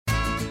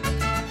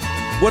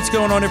What's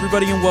going on,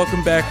 everybody, and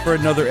welcome back for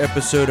another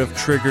episode of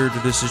Triggered.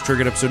 This is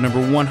Triggered episode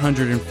number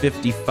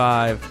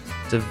 155.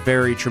 It's a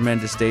very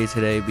tremendous day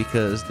today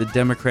because the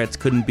Democrats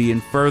couldn't be in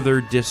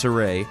further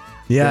disarray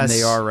than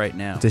they are right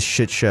now. It's a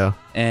shit show.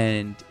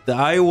 And the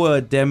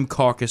Iowa Dem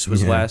Caucus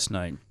was last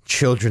night.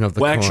 Children of the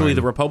corn. Actually,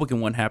 the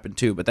Republican one happened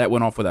too, but that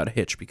went off without a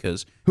hitch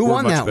because Who we're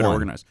won much that better one?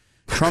 organized.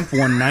 Trump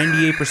won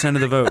 98%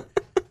 of the vote.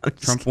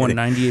 Trump won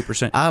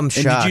 98%. I'm And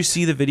shocked. did you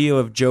see the video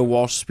of Joe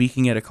Walsh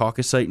speaking at a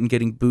caucus site and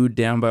getting booed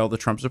down by all the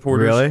Trump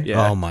supporters? Really?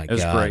 Yeah. Oh my it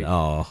was god. great.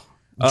 Oh.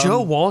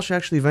 Joe Walsh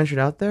actually ventured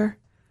out there?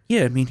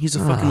 Yeah, I mean, he's a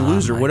fucking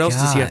loser. my What else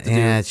does he God. have to do?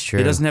 Yeah, that's true.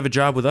 He doesn't have a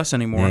job with us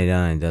anymore.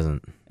 Yeah, he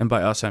doesn't. And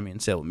by us, I mean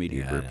Salem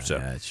Media Group. So,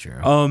 yeah, that's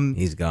true.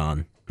 He's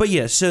gone. But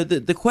yeah, so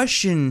the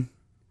question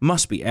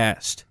must be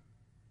asked.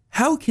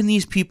 How can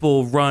these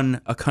people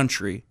run a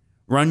country,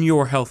 run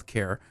your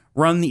healthcare,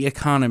 run the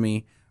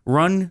economy,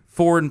 run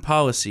foreign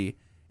policy,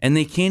 and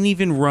they can't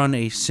even run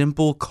a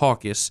simple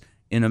caucus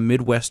in a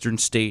Midwestern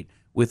state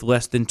with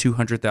less than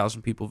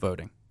 200,000 people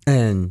voting?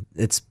 And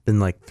it's been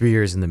like 3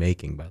 years in the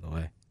making, by the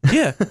way.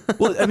 Yeah.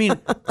 Well, I mean,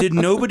 did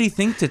nobody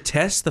think to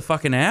test the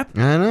fucking app?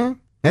 I know.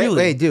 Hey, Really?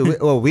 wait,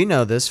 dude. Well, we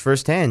know this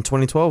firsthand.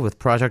 2012 with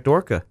Project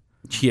Orca.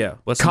 Yeah.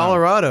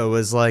 Colorado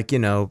was like,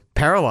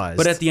 paralyzed.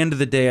 But at the end of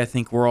the day, I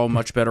think we're all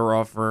much better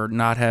off for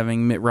not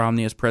having Mitt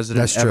Romney as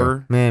president That's ever.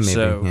 true. Maybe.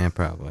 So, yeah,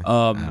 probably.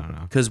 I don't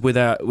know. Because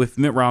if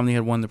Mitt Romney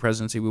had won the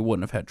presidency, we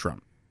wouldn't have had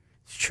Trump.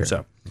 It's true.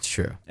 So, it's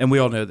true. and we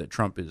all know that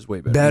Trump is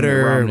way better. than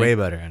Mitt Romney. Way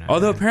better. I know.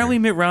 Although apparently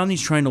Mitt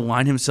Romney's trying to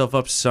line himself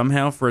up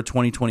somehow for a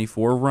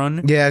 2024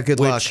 run. Yeah, good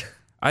luck. Which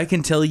I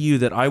can tell you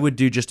that I would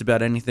do just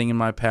about anything in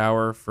my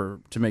power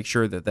to make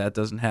sure that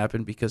doesn't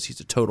happen because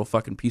he's a total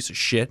fucking piece of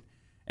shit.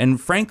 And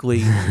frankly,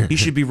 he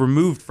should be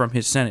removed from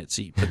his Senate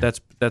seat. But that's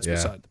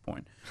beside the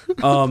point.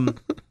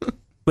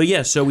 But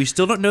yeah, so we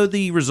still don't know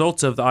the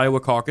results of the Iowa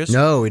caucus.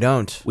 No, we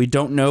don't. We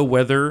don't know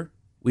whether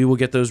we will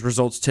get those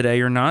results today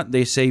or not.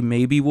 They say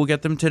maybe we'll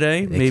get them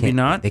today, maybe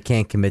not. They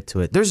can't commit to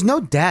it. There's no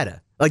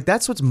data. Like,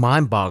 that's what's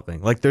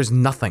mind-boggling. Like, there's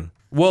nothing.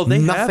 Well, they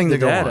Nothing have the to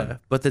go data, on.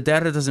 but the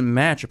data doesn't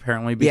match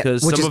apparently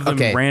because which some is- of them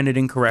okay, ran it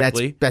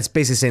incorrectly. That's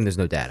basically saying there's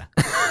no data.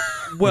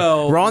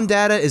 Well, Wrong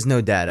data is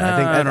no data. I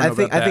don't know about I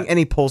think that.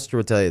 any pollster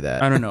would tell you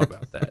that. I don't know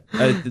about that.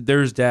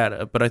 There's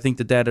data, but I think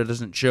the data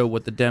doesn't show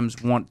what the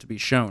Dems want to be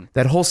shown.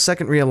 That whole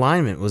second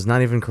realignment was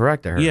not even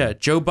correct, I heard. Yeah,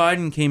 Joe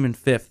Biden came in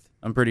 5th,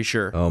 I'm pretty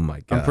sure. Oh,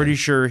 my God. I'm pretty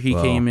sure he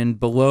came in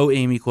below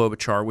Amy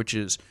Klobuchar, which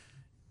is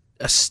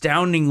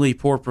astoundingly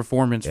poor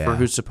performance for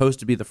who's supposed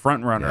to be the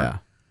front runner. Yeah.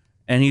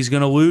 And he's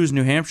going to lose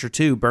New Hampshire,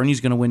 too.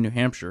 Bernie's going to win New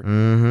Hampshire.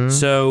 Mm-hmm.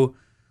 So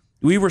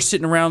we were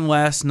sitting around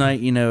last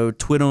night,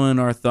 twiddling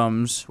our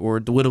thumbs,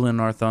 or dwiddling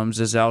our thumbs,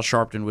 as Al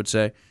Sharpton would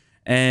say.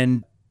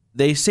 And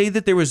they say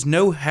that there was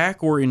no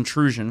hack or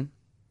intrusion,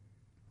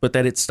 but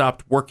that it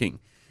stopped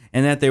working.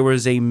 And that there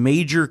was a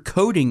major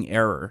coding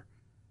error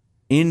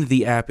in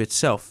the app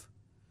itself.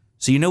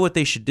 So you know what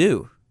they should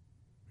do?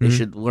 They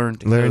should learn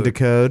to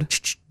code.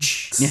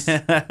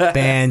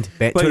 Banned.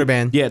 Twitter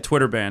banned. Yeah,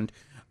 Twitter banned.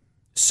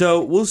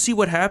 So we'll see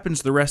what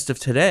happens the rest of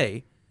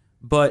today.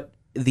 But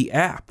the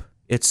app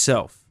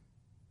itself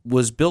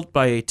was built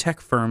by a tech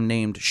firm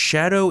named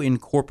Shadow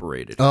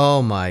Incorporated.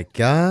 Oh, my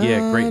God.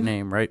 Yeah, great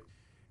name, right?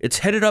 It's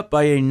headed up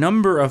by a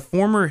number of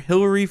former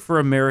Hillary for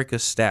America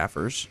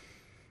staffers.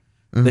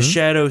 The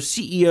Shadow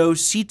CEO,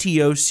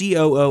 CTO,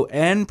 COO,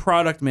 and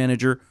product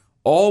manager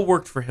all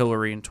worked for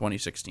Hillary in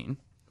 2016.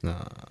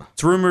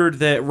 It's rumored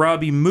that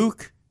Robbie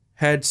Mook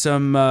had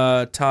some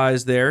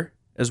ties there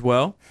as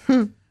well.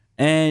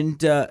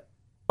 And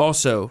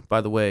also, by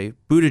the way,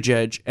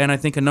 Buttigieg and I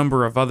think a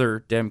number of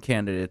other Dem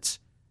candidates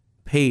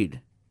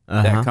paid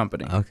that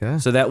company. Okay.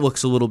 So that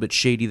looks a little bit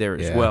shady there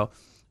as well.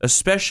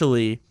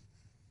 Especially,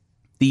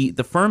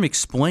 the firm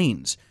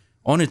explains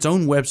on its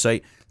own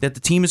website that the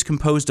team is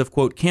composed of,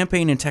 quote,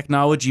 campaign and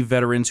technology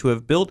veterans who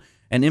have built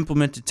and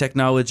implemented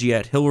technology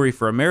at Hillary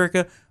for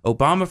America,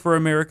 Obama for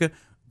America,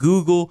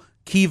 Google,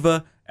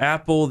 Kiva,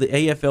 Apple, the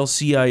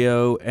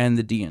AFL-CIO, and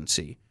the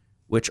DNC,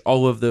 which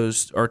all of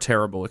those are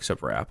terrible except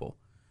for Apple.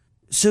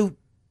 So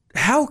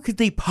how could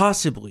they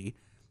possibly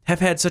have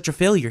had such a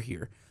failure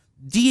here?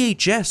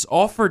 DHS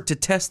offered to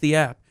test the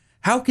app.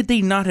 How could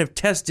they not have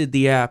tested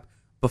the app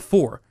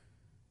before?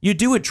 You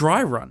do a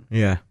dry run.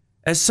 Yeah.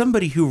 As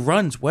somebody who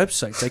runs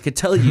websites, I could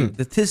tell you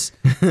that this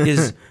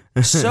is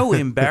so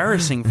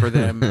embarrassing for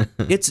them.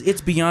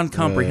 It's beyond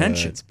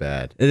comprehension. It's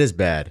bad. It is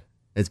bad.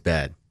 It's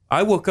bad.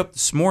 I woke up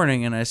this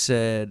morning and I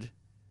said,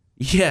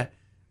 yeah,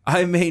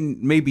 I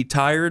may be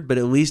tired, but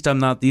at least I'm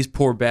not these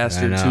poor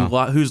bastards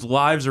whose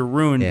lives are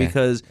ruined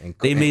because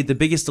they made the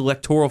biggest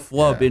electoral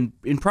flub in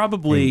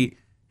probably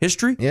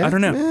history. Yeah. I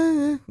don't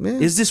know.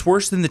 Is this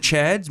worse than the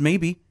Chads?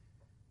 Maybe.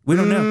 We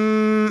don't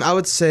know. I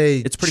would say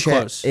it's pretty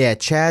close. Yeah,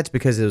 Chad's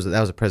because that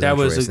was a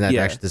presidential race, and that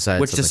actually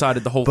decided which something.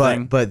 decided the whole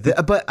thing.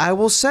 But I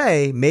will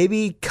say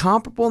maybe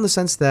comparable in the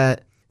sense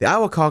that the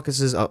Iowa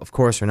caucuses, of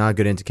course, are not a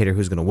good indicator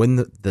who's going to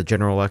win the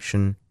general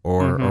election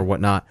or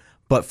whatnot.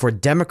 But for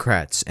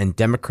Democrats and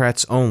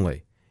Democrats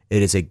only,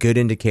 it is a good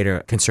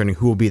indicator concerning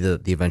who will be the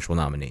eventual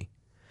nominee.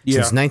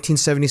 Since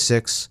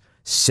 1976,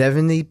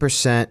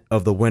 70%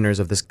 of the winners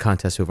of this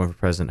contest who have run for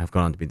president have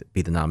gone on to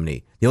be the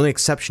nominee. The only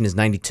exception is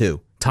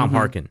 92. Tom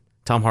Harkin.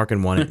 Tom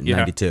Harkin won it in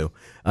 92.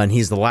 And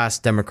he's the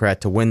last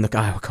Democrat to win the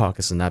Iowa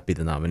caucus and not be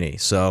the nominee.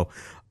 So,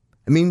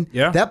 I mean,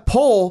 that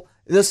poll,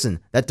 listen,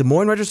 that Des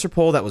Moines Register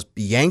poll that was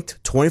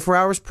yanked 24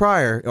 hours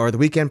prior or the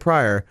weekend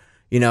prior,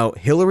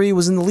 Hillary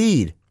was in the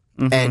lead.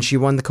 And she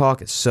won the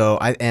caucus. So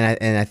I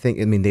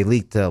think they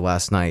leaked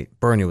last night.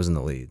 Bernie was in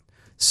the lead.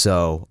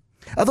 So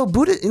although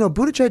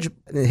Buttigieg,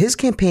 his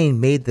campaign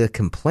made the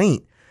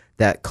complaint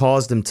that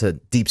caused him to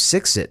deep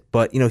six it,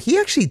 but he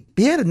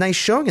had a nice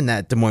showing in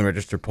that Des Moines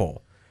Register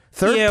poll.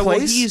 Third place. Well,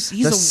 he's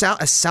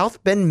a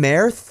South Bend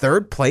mayor,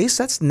 third place.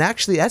 That's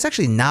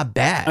actually not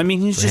bad. I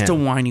mean, he's just a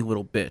whiny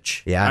little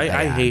bitch. Yeah,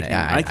 I hate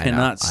him. I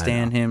cannot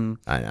stand him.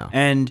 I know.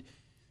 And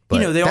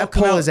but they all that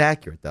poll is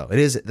accurate, though. It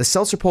is. The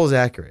Seltzer poll is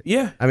accurate.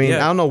 Yeah. I mean, I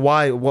don't know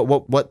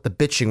what the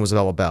bitching was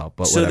all about,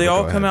 but so they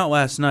all come out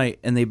last night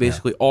and they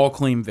basically all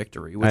claim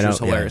victory, which is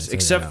hilarious,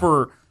 except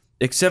for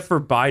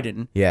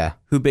Biden,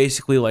 who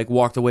basically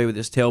walked away with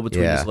his tail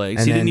between his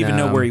legs. He didn't even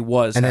know where he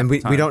was. And then we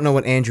don't know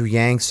what Andrew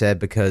Yang said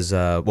because,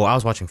 I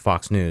was watching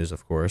Fox News,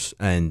 of course,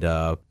 and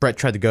Brett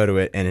tried to go to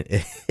it, and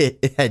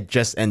it had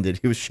just ended.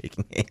 He was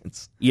shaking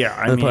hands.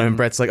 Yeah, and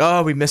Brett's like,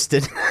 "Oh, we missed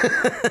it."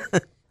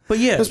 But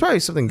yeah, there's probably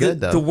something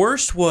good though. The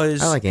worst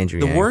was I like Andrew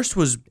Yang. The worst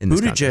was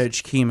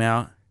Buttigieg came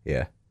out,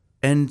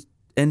 and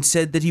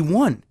said that he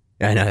won.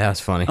 I know, that was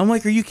funny. I'm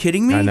like, are you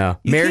kidding me? I know.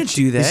 You can't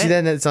do that. You see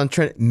that? It's on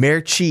trend.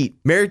 Mayor cheat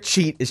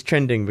is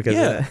trending because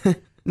of that.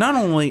 Not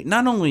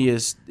only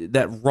is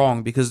that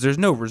wrong because there's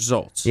no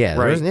results. Yeah,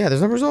 right.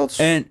 There's no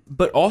results.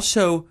 But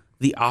also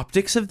the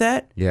optics of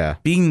that. Yeah.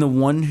 Being the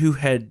one who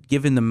had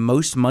given the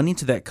most money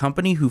to that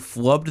company who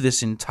flubbed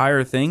this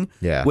entire thing.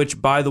 Yeah. Which,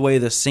 by the way,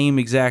 the same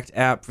exact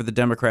app for the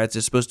Democrats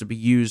is supposed to be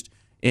used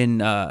in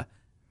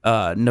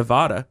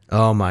Nevada.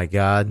 Oh my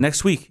God!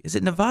 Next week. Is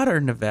it Nevada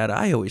or Nevada?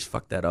 I always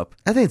fuck that up.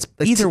 I think it's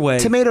either way.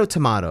 Tomato.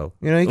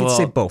 You can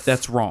say both.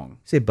 That's wrong.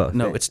 Say both.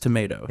 No, it's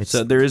tomato.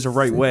 So there is a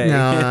right way.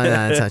 No,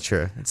 that's not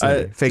true. It's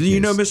fake do news. You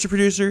know, Mr.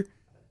 Producer?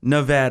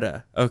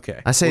 Nevada.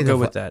 Okay. We'll go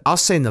with that. I'll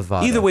say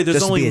Nevada. Either way,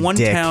 there's only one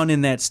town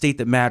in that state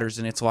that matters,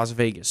 and it's Las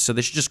Vegas. So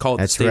they should just call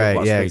it the state of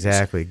Las Vegas. Yeah,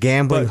 exactly.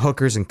 Gambling,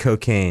 hookers, and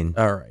cocaine.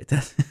 All right.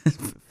 That's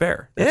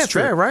fair. That's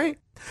true. Fair, right?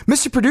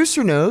 Mr.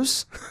 Producer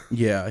knows.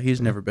 Yeah,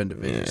 he's never been to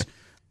Vegas. Yeah.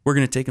 We're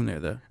going to take him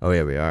there, though. Oh,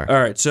 yeah, we are.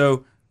 All right.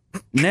 So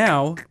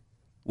now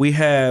we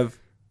have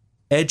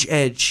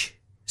Edge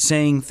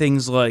saying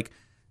things like,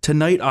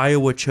 tonight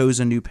Iowa chose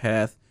a new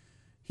path.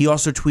 He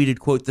also tweeted,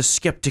 quote, the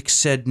skeptics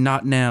said,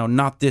 not now,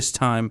 not this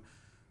time.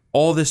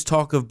 All this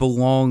talk of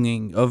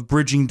belonging, of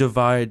bridging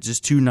divides is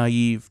too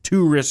naive,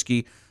 too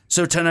risky.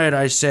 So tonight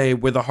I say,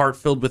 with a heart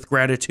filled with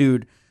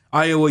gratitude,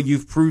 Iowa,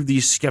 you've proved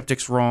these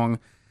skeptics wrong.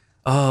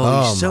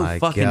 Oh, he's so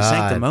fucking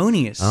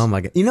sanctimonious. Oh,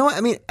 my God. You know what?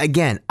 I mean,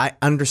 again, I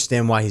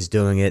understand why he's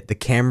doing it. The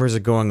cameras are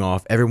going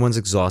off. Everyone's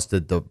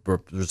exhausted. The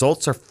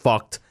results are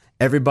fucked.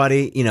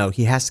 Everybody,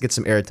 he has to get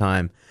some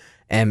airtime.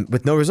 And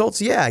with no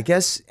results, I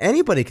guess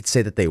anybody could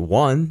say that they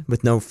won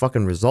with no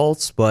fucking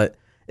results, but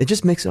it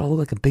just makes it all look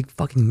like a big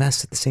fucking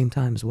mess at the same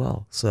time as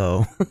well.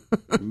 So,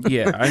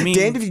 yeah, I mean,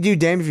 damned if you do,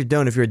 damned if you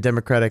don't. If you're a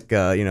Democratic,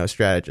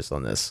 strategist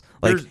on this,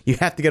 you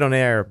have to get on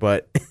air,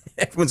 but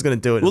everyone's gonna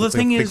do it. Well, the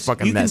thing is,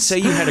 you can say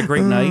you had a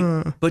great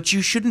night, but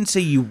you shouldn't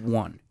say you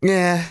won.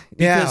 Yeah,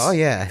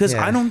 because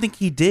I don't think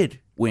he did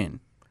win.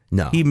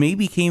 No, he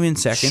maybe came in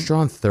second,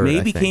 strong third,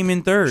 maybe came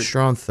in third,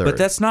 strong third, but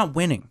that's not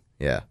winning.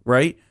 Yeah,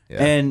 right.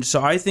 Yeah. And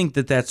so I think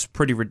that that's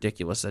pretty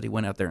ridiculous that he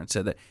went out there and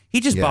said that. He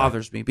just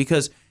bothers me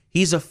because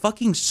he's a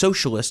fucking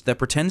socialist that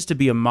pretends to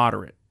be a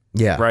moderate.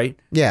 Yeah. Right?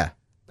 Yeah.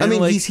 And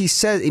he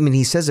says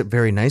it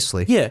very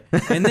nicely. Yeah.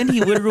 And then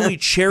he literally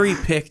cherry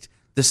picked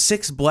the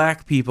 6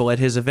 black people at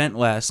his event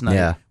last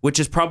night, which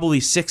is probably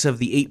 6 of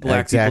the 8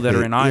 black people that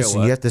are in Iowa.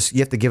 Listen, you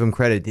have to give him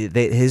credit.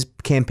 His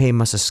campaign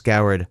must have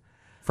scoured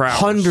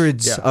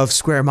hundreds of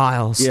square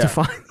miles to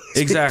find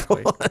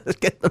exactly.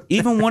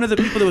 Even one of the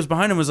people that was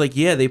behind him was like,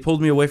 "Yeah, they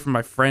pulled me away from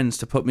my friends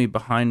to put me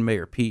behind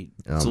Mayor Pete."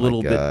 It's a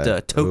little bit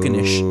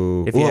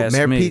tokenish, if you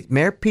ask me.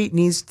 Mayor Pete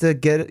needs to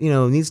get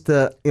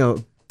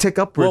tick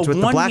upwards with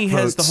the black votes. He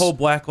has the whole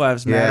Black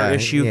Lives Matter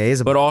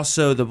issue, but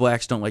also the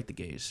blacks don't like the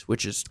gays,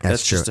 which is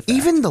that's just a fact.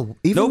 Even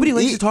nobody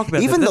likes to talk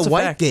about even that. the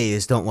white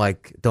gays don't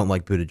like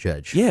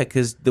Buttigieg. Yeah,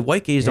 because the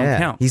white gays don't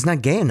count. He's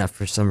not gay enough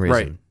for some reason.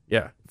 Right.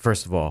 Yeah.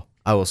 First of all,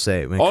 I will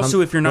say.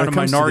 If you're not a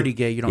minority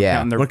gay, you don't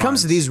count in their When it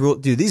comes to these rules,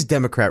 dude, these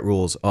Democrat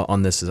rules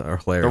on this are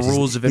hilarious. The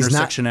rules of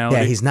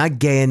intersectionality. He's not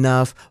gay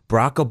enough.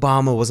 Barack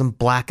Obama wasn't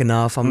black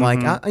enough. I'm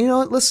like, you know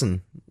what?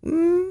 Listen,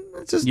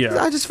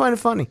 I just find it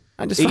funny.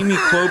 Amy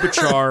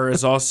Klobuchar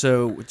is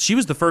also. She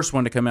was the first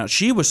one to come out.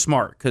 She was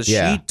smart because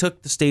she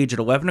took the stage at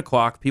 11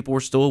 o'clock. People were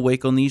still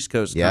awake on the East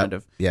Coast, kind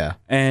of. Yeah.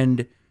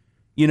 And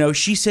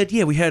she said,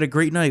 we had a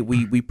great night.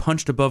 We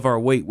punched above our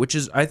weight, which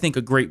is, I think,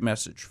 a great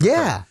message.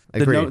 Yeah,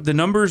 agreed. The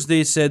numbers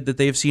they said that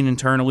they've seen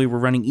internally were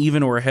running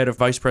even or ahead of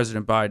Vice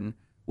President Biden,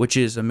 which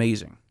is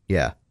amazing.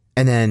 Yeah.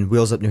 And then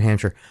Wheels Up New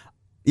Hampshire.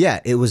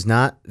 Yeah, it was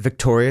not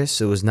victorious.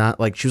 It was not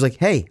like she was like,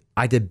 "Hey,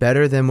 I did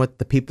better than what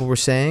the people were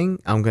saying.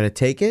 I'm going to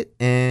take it,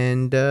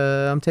 and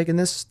I'm taking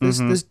this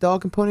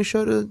dog and pony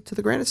show to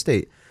the Granite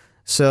State."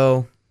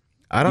 So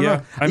I don't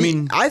know. I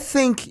mean, I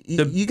think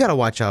you got to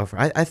watch out for.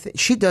 I think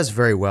she does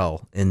very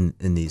well in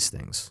these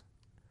things,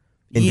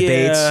 in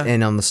debates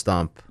and on the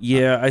stump.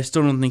 Yeah, I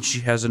still don't think she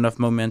has enough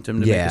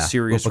momentum to make a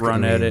serious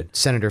run at it.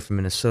 Senator from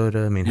Minnesota.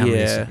 I mean, how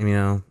many? You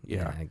know,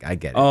 I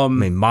get it. I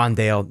mean,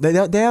 Mondale. They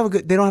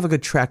don't have a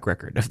good track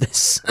record of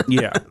this.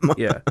 Yeah.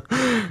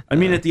 I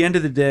mean, at the end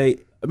of the day,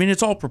 I mean,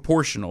 it's all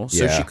proportional,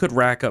 so she could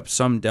rack up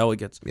some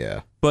delegates.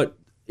 Yeah. But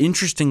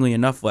interestingly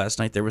enough, last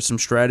night there was some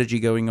strategy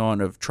going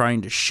on of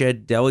trying to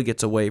shed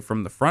delegates away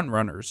from the front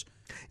runners.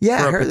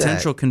 Yeah, for a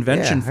potential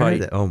convention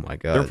fight. Oh my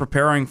god, they're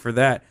preparing for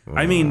that.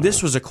 I mean,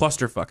 this was a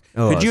clusterfuck.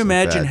 Could you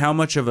imagine how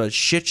much of a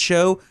shit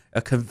show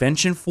a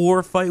convention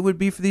floor fight would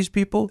be for these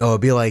people? Oh,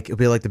 it'd be like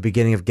the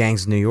beginning of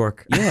Gangs in New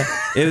York. Yeah,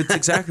 it's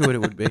exactly what it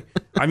would be.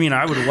 I mean,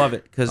 I would love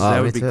it because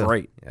that would be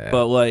great. Yeah.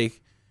 But like,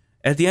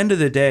 at the end of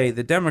the day,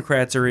 the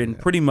Democrats are in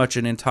pretty much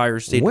an entire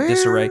state of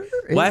disarray.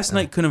 Last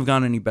night couldn't have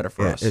gone any better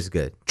for us. It's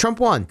good. Trump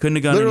won. Couldn't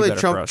have gone any better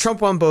for us.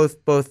 Trump won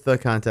both the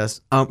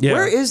contests.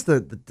 Where is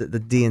the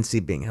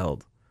DNC being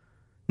held?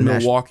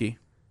 Milwaukee.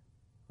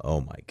 Oh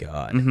my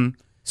god. Mm-hmm.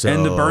 So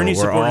and the Bernie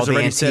supporters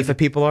already said that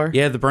people are.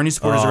 Yeah, the Bernie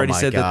supporters already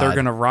said that they're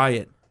going to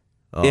riot.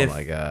 Oh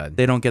my god.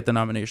 They don't get the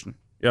nomination.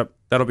 Yep,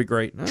 that'll be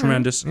great.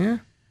 Tremendous. Yeah.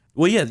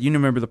 Well, yeah, you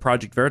remember the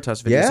Project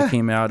Veritas videos that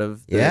came out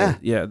of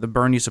the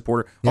Bernie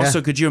supporter.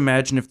 Also, could you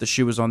imagine if the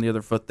shoe was on the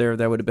other foot there?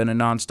 That would have been a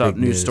nonstop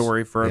news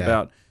story for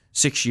about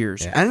 6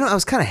 years. Yeah. I don't know. I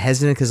was kind of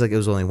hesitant because like it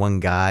was only one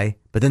guy,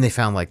 but then they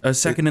found like a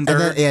second and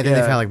third. Then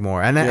they found like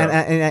more. And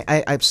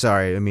I'm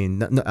sorry. I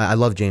mean, I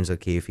love James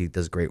O'Keefe. He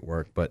does great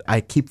work, but I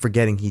keep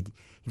forgetting he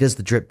does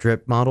the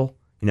drip model.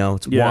 You know,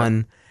 it's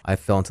one. I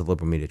fell into the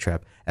liberal media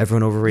trap.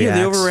 Everyone overreacts. Yeah,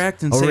 they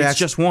overreact and say it's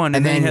just one,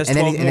 and then he has 12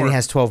 more. And then he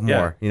has 12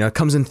 more. You know, it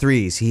comes in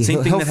threes.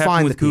 Same thing that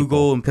happened with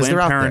Google and Planned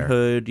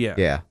Parenthood.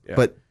 Yeah.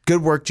 But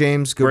good work,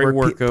 James. Good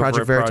work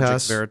Project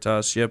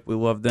Veritas. Yep, we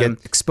love them.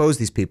 Expose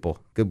these people.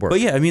 Good work.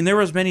 But yeah, I mean, there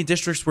was many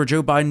districts where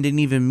Joe Biden didn't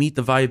even meet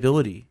the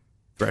viability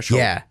threshold.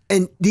 Yeah,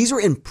 and these were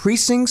in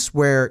precincts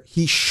where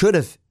he should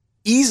have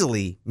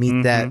easily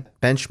meet that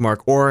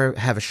benchmark or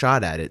have a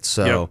shot at it.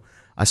 So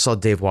I saw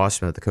Dave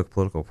Wasserman at the Cook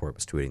Political Report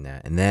was tweeting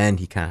that, and then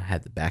he kind of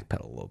had to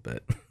backpedal a little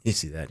bit. You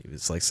see that? He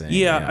was like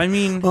saying, I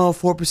mean,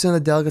 4% of the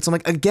delegates. I'm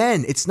like,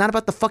 again, it's not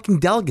about the fucking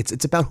delegates.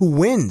 It's about who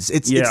wins.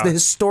 It's the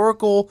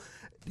historical,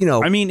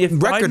 I mean, if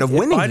record of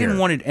winning. If Biden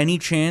wanted any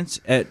chance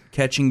at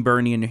catching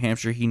Bernie in New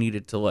Hampshire, he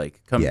needed to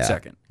like come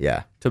second.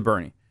 Yeah. To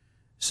Bernie.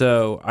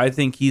 So I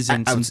think he's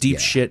in some deep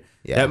shit.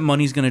 Yeah. That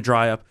money's going to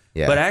dry up.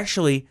 Yeah. But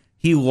actually,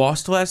 he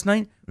lost last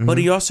night, but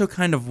he also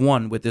kind of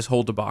won with this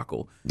whole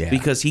debacle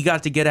because he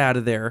got to get out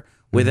of there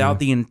without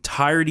the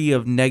entirety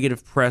of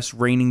negative press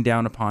raining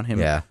down upon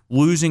him,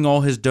 losing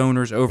all his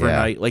donors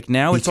overnight. Like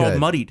now it's all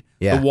muddied.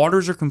 The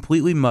waters are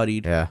completely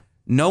muddied.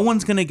 No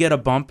one's going to get a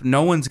bump.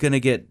 No one's going to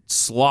get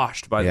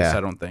sloshed by this,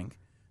 I don't think.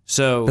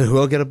 So, but who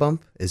will get a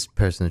bump is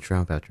President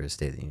Trump after his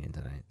State of the Union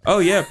tonight. Oh,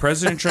 yeah.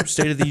 President Trump's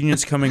State of the Union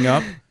is coming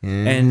up.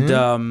 And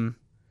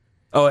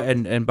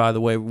and by the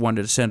way, we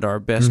wanted to send our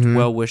best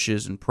well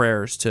wishes and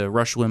prayers to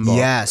Rush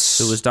Limbaugh,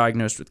 who was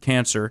diagnosed with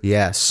cancer.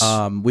 Yes.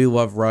 We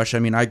love Rush. I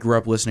mean, I grew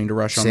up listening to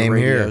Rush on the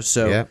radio. Here.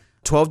 So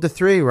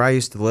 12-3, where I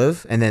used to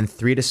live, and then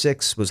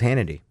 3-6 was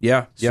Hannity.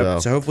 Yeah. So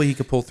hopefully he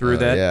could pull through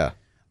that. Yeah.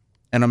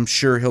 And I'm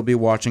sure he'll be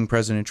watching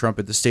President Trump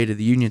at the State of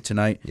the Union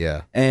tonight.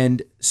 Yeah.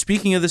 And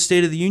speaking of the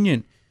State of the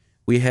Union,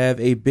 we have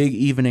a big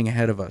evening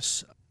ahead of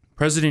us.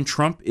 President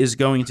Trump is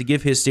going to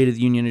give his State of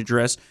the Union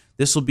address.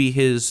 This will be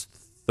his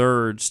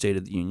third State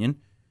of the Union,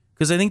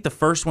 because I think the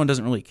first one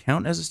doesn't really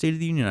count as a State of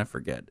the Union. I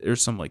forget.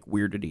 There's some like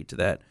weirdity to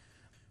that.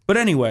 But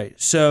anyway,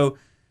 so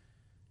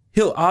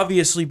he'll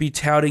obviously be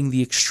touting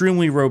the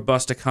extremely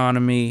robust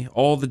economy,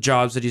 all the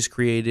jobs that he's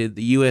created,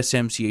 the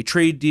USMCA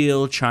trade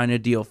deal, China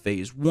deal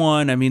phase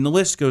 1. I mean, the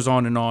list goes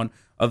on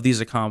of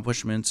these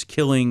accomplishments,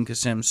 killing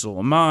Qasem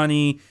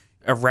Soleimani,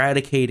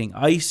 eradicating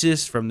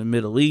ISIS from the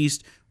Middle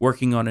East,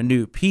 working on a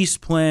new peace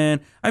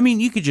plan. I mean,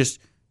 you could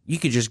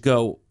just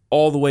go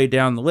all the way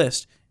down the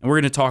list. And we're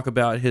going to talk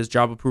about his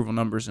job approval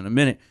numbers in a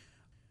minute.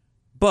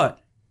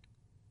 But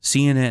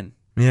CNN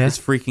is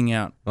freaking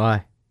out.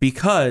 Why?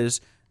 Because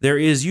there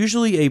is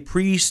usually a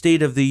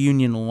pre-State of the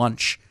Union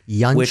lunch,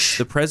 which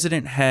the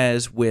president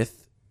has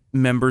with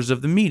members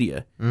of the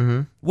media.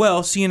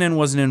 Well, CNN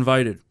wasn't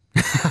invited.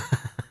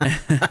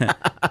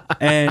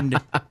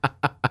 And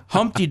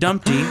Humpty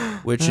Dumpty,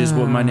 which is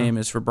what my name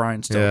is for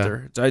Brian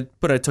Stelter,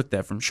 but I took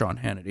that from Sean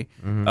Hannity.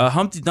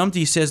 Humpty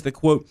Dumpty says that,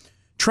 quote,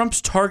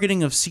 Trump's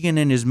targeting of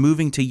CNN is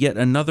moving to yet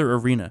another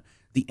arena,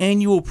 the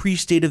annual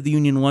pre-State of the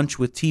Union lunch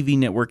with TV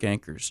network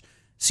anchors.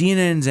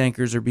 CNN's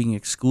anchors are being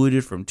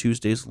excluded from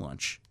Tuesday's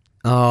lunch.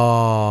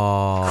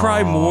 Oh.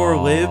 Cry more,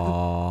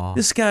 Lib.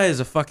 This guy is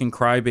a fucking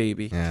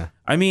crybaby. Yeah.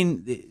 I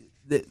mean...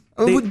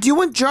 do you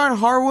want John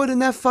Harwood in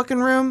that fucking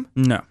room?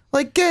 No.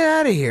 Like, get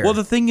out of here. Well,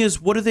 the thing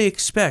is, what do they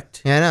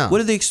expect? Yeah, I know. What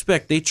do they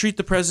expect? They treat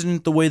the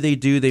president the way they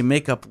do. They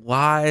make up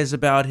lies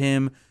about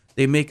him.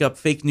 They make up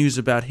fake news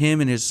about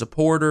him and his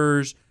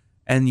supporters.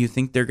 And you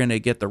think they're going to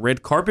get the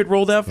red carpet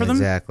rolled out for them?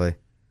 Exactly.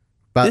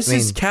 But This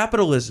is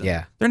capitalism.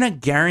 Yeah. They're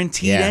not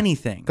guaranteed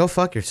anything. Go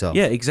fuck yourself.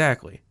 Yeah,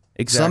 exactly.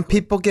 Some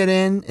people get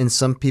in and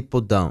some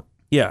people don't.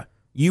 Yeah.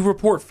 You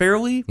report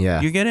fairly,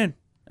 Yeah. you get in.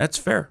 That's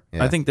fair.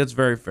 Yeah. I think that's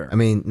very fair. I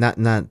mean, not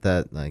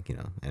that, like, you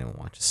know, anyone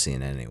watches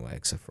CNN anyway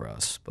except for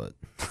us, but...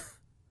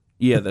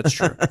 Yeah, that's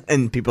true.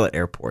 And people at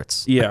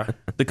airports. Yeah,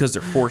 because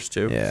they're forced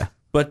to. Yeah.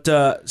 But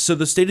so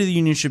the State of the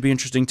Union should be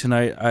interesting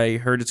tonight. I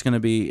heard it's going to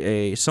be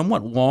a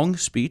somewhat long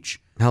speech.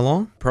 How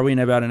long? Probably in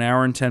about an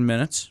hour and 10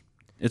 minutes.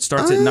 It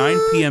starts at 9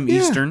 p.m. yeah.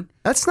 Eastern.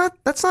 That's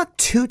not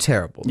too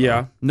terrible. Though.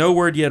 Yeah. No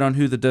word yet on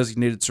who the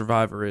designated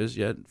survivor is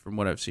yet, from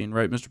what I've seen.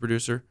 Right, Mr.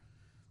 Producer?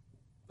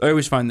 I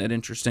always find that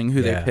interesting,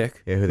 who they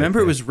pick. Yeah, who they Remember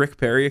pick. it was Rick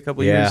Perry a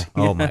couple years ago?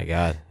 Oh, my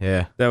God.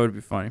 Yeah. That would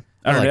be funny.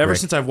 I don't like know. Ever Rick.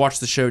 since I've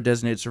watched the show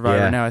Designated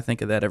Survivor, Yeah. now I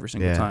think of that every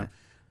single Yeah. time.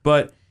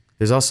 But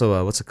There's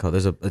also, what's it called?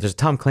 There's a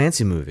Tom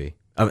Clancy movie.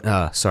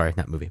 Sorry,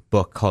 not movie.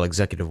 Book called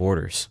Executive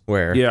Orders,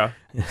 where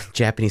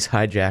Japanese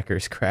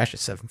hijackers crash a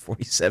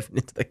 747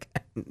 into the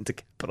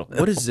Capitol Hill.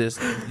 what is this?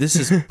 This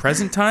is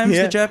present times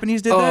the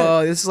Japanese did that?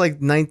 Oh, this is like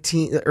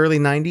early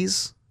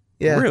 90s.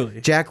 Yeah. Really?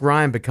 Jack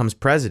Ryan becomes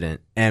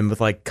president, and with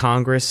like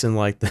Congress and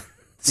like the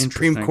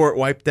Supreme Interesting. Court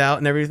wiped out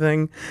and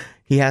everything,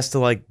 he has to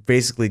like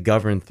basically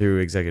govern through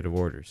executive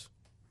orders.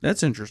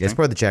 That's interesting. Yeah, it's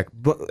part of the Jack.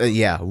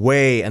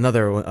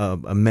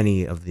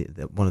 Many of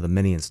one of the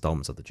many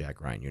installments of the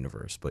Jack Ryan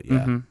universe. But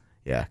yeah,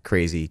 yeah,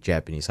 crazy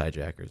Japanese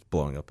hijackers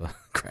blowing up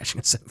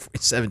crashing a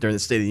 747 during the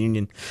State of the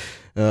Union.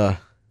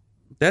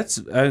 That's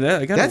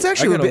I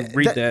gotta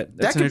read that.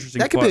 That's an interesting.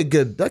 That could plot. be a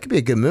good. That could be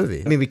a good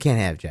movie. I mean, we can't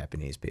have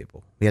Japanese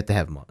people. We have to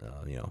have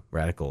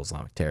radical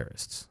Islamic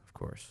terrorists, of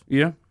course.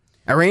 Yeah,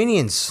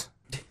 Iranians.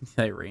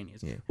 the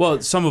Iranians. Yeah.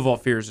 Well, Some of All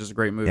Fears is a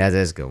great movie. Yeah, that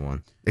is a good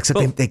one. Except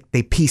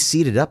they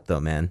PC'd it up though,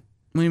 man.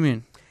 What do you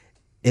mean?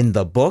 In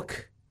the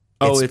book.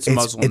 It's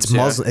Muslims. It's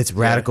Muslim. It's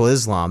radical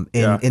Islam.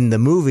 In the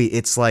movie,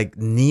 it's like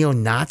neo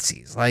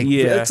Nazis. Like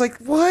it's like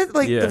what?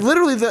 Like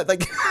literally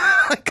like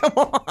come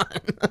on.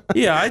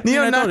 Yeah, I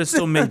thought it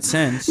still made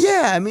sense.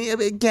 Yeah, I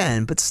mean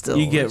again, but still,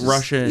 you get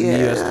Russia and the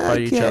U.S. to fight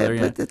each other.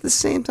 Yeah. But at the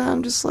same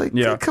time, just like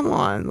come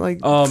on,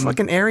 like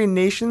fucking Aryan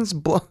nations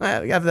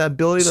have the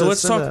ability. So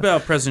let's talk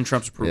about President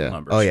Trump's approval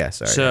numbers. Oh yeah,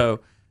 sorry.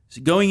 So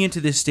going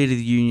into this State of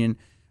the Union,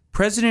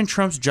 President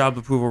Trump's job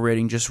approval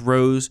rating just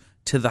rose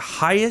to the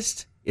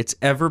highest it's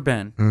ever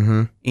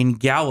been in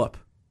Gallup.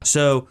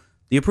 So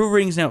the approval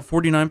rating is now at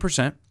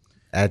 49%.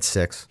 Add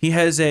 6. He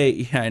has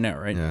I know,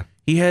 right? Yeah.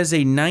 He has a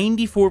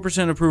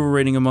 94% approval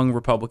rating among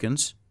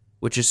Republicans,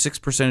 which is 6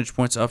 percentage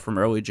points up from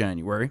early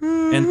January,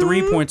 and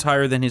 3 points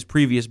higher than his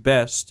previous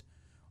best.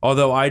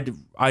 Although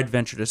I'd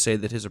venture to say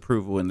that his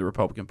approval in the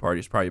Republican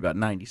Party is probably about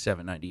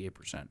 97,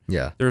 98%.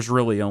 Yeah. There's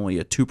really only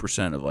a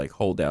 2% of like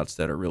holdouts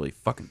that are really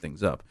fucking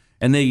things up.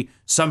 And they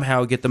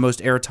somehow get the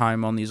most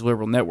airtime on these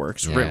liberal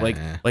networks, like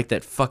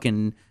that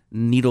fucking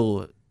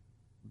needle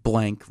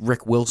blank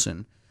Rick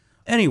Wilson.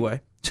 Anyway,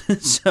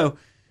 so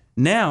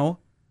now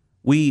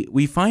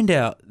we find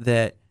out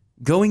that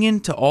going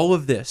into all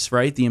of this,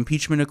 right, the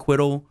impeachment,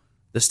 acquittal,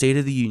 the State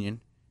of the Union,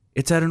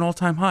 it's at an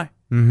all-time high.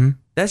 Mm-hmm.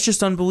 That's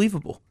just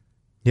unbelievable.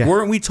 Yeah.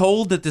 Weren't we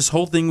told that this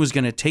whole thing was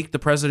going to take the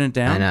president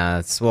down? I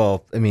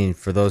know. I mean,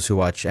 for those who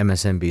watch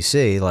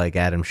MSNBC, like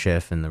Adam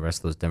Schiff and the rest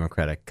of those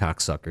Democratic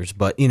cocksuckers,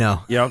 but, you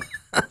know. Yep.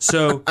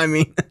 So, I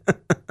mean.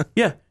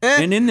 yeah.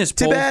 And in this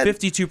poll,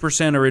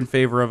 52% are in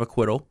favor of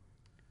acquittal.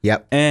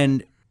 Yep.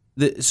 And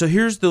so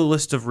here's the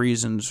list of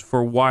reasons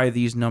for why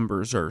these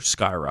numbers are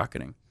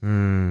skyrocketing.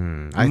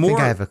 I think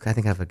I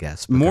have a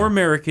guess. More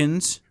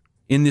Americans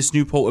in this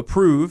new poll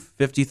approve,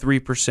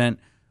 53%,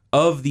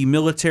 of the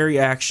military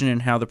action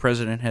and how the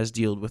president has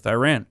dealt with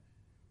Iran,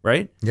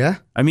 right? Yeah.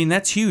 I mean,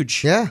 that's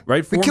huge. Yeah.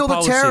 Right? We killed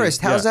a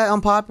terrorist. How's that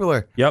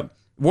unpopular? Yep.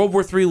 World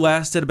War III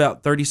lasted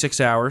about 36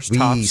 hours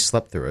tops. We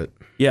slept through it.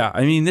 Yeah.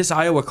 I mean, this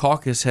Iowa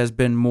Caucus has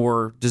been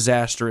more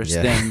disastrous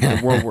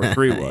than World War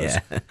III was.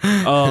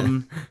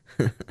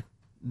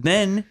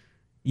 Then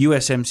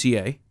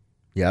USMCA.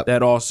 Yep.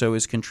 That also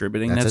is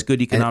contributing. That's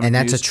good economic and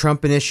that's news. a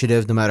Trump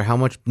initiative, no matter how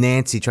much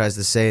Nancy tries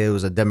to say it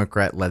was a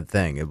Democrat-led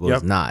thing. It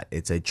was not.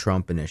 It's a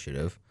Trump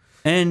initiative.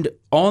 And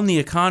on the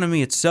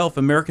economy itself,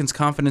 Americans'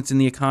 confidence in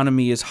the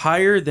economy is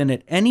higher than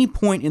at any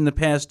point in the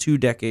past 2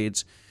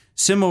 decades.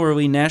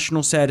 Similarly,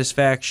 national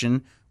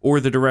satisfaction, or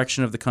the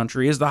direction of the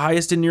country, is the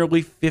highest in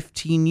nearly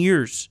 15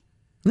 years.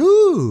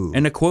 Ooh.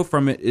 And a quote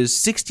from it is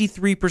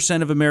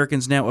 63% of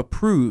Americans now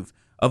approve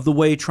of the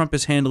way Trump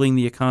is handling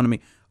the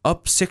economy,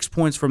 up 6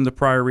 points from the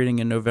prior reading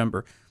in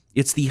November.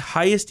 It's the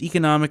highest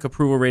economic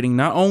approval rating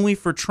not only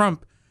for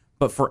Trump,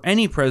 but for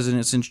any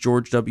president since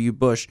George W.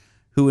 Bush,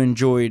 who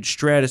enjoyed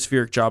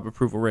stratospheric job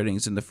approval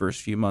ratings in the first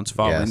few months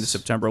following the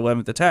September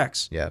 11th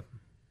attacks. Yeah.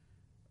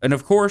 And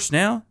of course,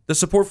 now the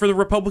support for the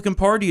Republican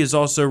Party is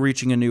also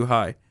reaching a new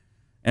high.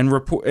 And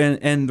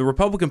the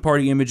Republican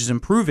Party image is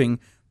improving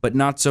but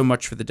not so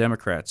much for the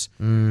Democrats.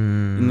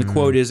 And the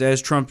quote is,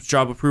 as Trump's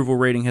job approval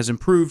rating has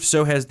improved,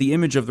 so has the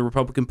image of the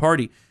Republican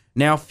Party.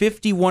 Now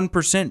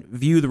 51%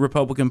 view the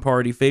Republican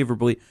Party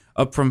favorably,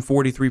 up from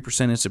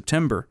 43% in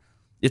September.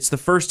 It's the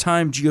first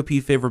time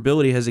GOP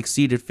favorability has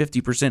exceeded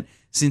 50%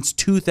 since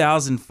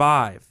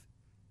 2005.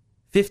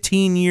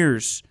 15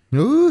 years.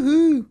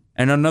 Woohoo!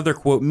 And another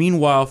quote,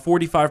 meanwhile,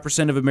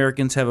 45% of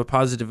Americans have a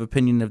positive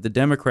opinion of the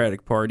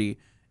Democratic Party,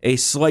 a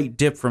slight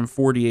dip from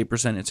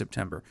 48% in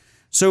September.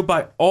 So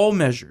by all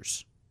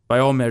measures,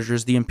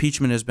 the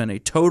impeachment has been a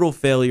total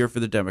failure for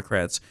the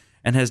Democrats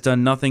and has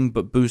done nothing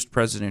but boost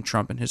President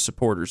Trump and his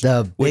supporters.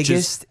 The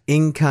biggest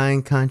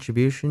in-kind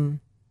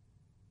contribution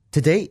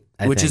to date,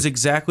 which is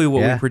exactly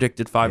what we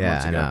predicted 5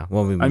 months ago. I know.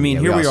 Well,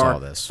 here we are,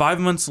 this. 5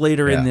 months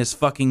later in this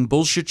fucking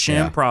bullshit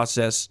sham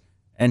process,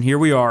 and here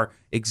we are,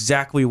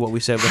 exactly what we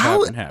said would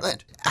happen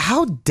happened.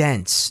 How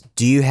dense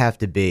do you have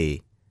to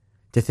be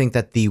to think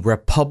that the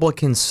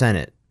Republican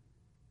Senate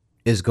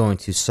is going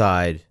to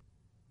side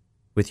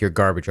with your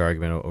garbage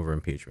argument over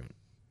impeachment?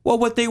 Well,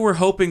 what they were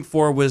hoping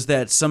for was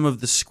that some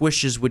of the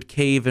squishes would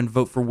cave and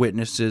vote for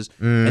witnesses,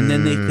 and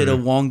then they could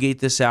elongate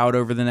this out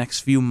over the next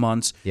few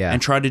months and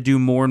try to do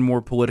more and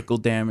more political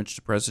damage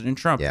to President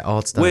Trump. Yeah, all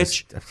it's done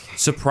which,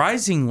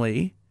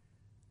 surprisingly,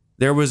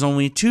 there was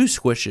only 2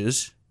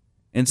 squishes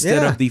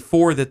instead of the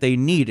 4 that they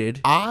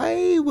needed.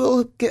 I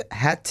will give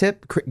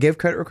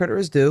credit where credit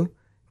is due.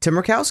 Tim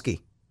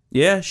Murkowski.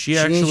 Yeah, she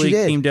actually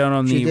came down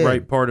on the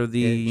right part of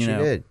the, she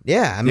did.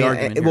 Yeah, I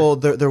mean, well,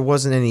 there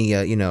wasn't any,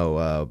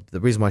 the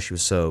reason why she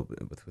was so,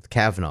 with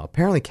Kavanaugh,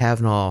 apparently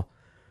Kavanaugh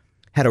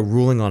had a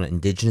ruling on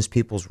indigenous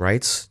people's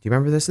rights. Do you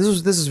remember this?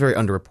 This is very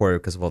underreported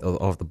because of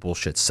all of the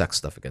bullshit sex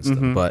stuff against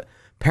them. But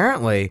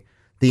apparently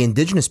the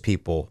indigenous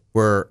people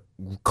were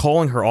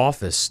calling her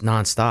office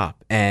nonstop,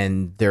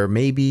 and there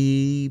may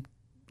be,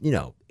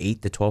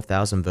 8 to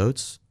 12,000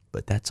 votes,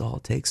 but that's all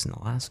it takes in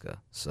Alaska.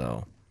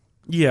 So...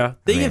 Yeah,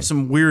 they have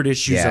some weird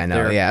issues up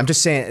there. Yeah, I'm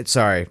just saying.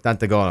 Sorry,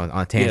 not to go on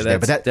a tangent there,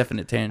 but that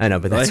definite tangent. I know,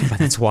 but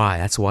that's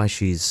why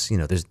she's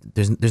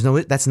there's no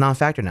that's a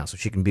non-factor now, so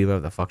she can be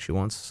whatever the fuck she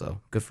wants. So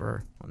good for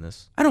her on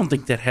this. I don't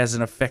think that has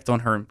an effect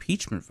on her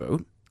impeachment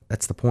vote.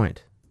 That's the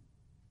point.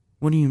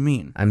 What do you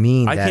mean? I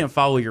mean, I can't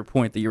follow your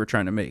point that you were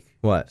trying to make.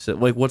 What? So,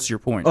 what's your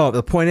point? Oh,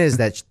 the point is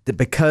that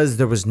because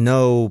there was I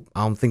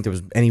don't think there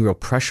was any real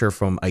pressure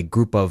from a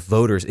group of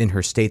voters in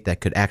her state that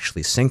could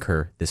actually sink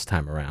her this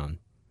time around,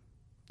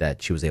 that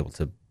she was able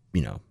to,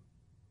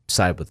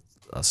 side with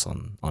us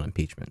on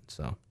impeachment.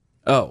 So.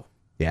 Oh.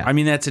 Yeah. I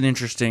mean, that's an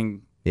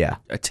interesting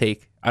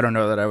take. I don't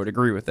know that I would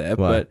agree with that,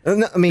 but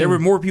there were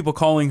more people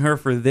calling her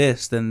for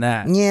this than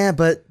that. Yeah,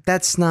 but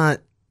that's not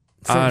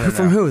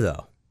from who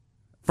though?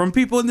 From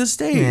people in the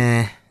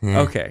state.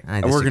 Okay.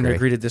 We're going to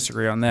agree to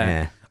disagree on that.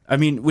 Yeah. I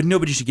mean,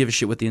 nobody should give a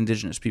shit what the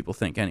indigenous people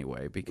think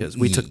anyway, because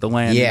we took the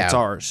land and it's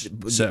ours.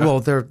 So.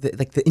 Well, they're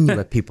like the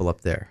Inuit people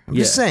up there. I'm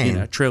just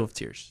saying. Trail of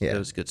Tears. Yeah. That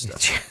was good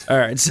stuff. All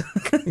right. So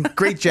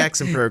Great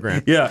Jackson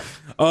program. Yeah.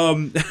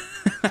 Look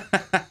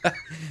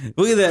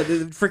at that.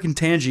 The freaking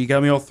tangent. You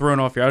got me all thrown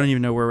off here. I don't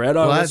even know where we're at.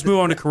 Let's move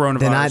on to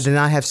coronavirus. Then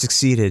I have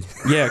succeeded.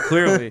 Yeah,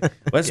 clearly.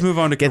 Let's move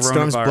on to Get coronavirus.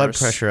 Storm's blood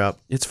pressure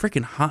up. It's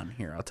freaking hot in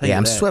here, I'll tell you that. Yeah,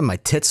 I'm sweating my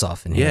tits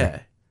off in here. Yeah.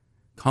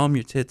 Calm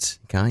your tits.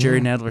 Jerry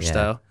Nadler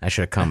style. I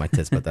should have calmed my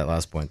tits about that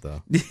last point,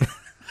 though.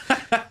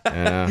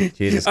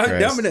 Jesus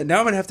Christ. Now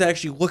I'm gonna have to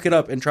actually look it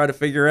up and try to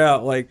figure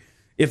out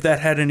if that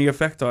had any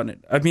effect on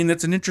it. I mean,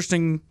 that's an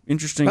interesting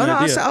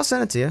idea. I'll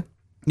send it to you.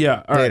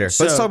 Yeah, all later. Right,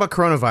 so, let's talk about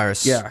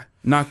coronavirus. Yeah,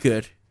 not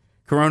good.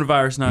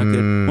 Coronavirus, not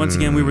good. Once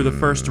again, we were the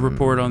first to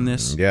report on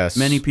this. Yes.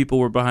 Many people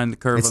were behind the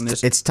curve on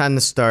this. It's time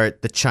to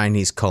start the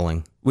Chinese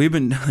culling. We've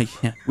been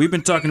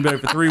talking about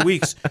it for 3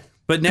 weeks.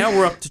 But now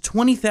we're up to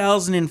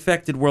 20,000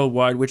 infected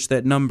worldwide, which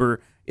that number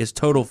is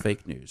total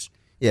fake news.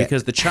 Yeah.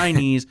 Because the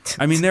Chinese,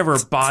 there were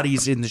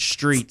bodies in the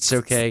streets,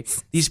 okay?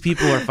 These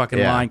people are fucking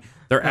lying.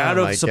 They're out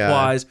of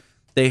supplies. God.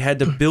 They had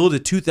to build a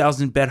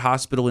 2,000-bed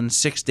hospital in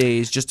 6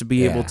 days just to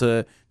be able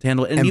to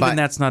handle it. And even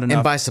that's not enough.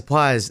 And by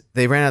supplies,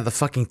 they ran out of the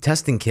fucking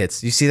testing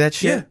kits. You see that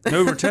shit? Yeah.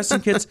 No more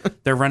testing kits.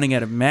 They're running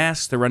out of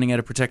masks. They're running out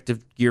of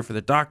protective gear for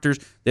the doctors.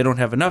 They don't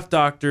have enough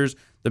doctors.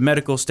 The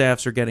medical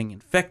staffs are getting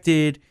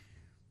infected.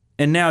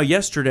 And now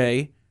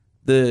yesterday,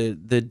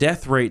 the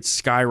death rate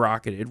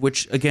skyrocketed,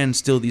 which, again,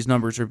 still these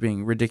numbers are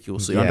being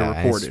ridiculously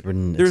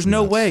underreported. There's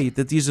no way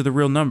that these are the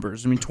real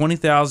numbers.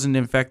 20,000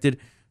 infected,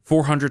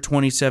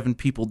 427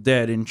 people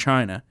dead in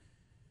China.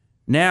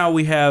 Now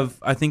we have,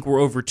 I think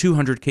we're over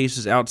 200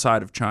 cases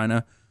outside of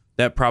China.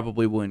 That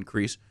probably will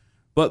increase.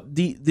 But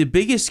the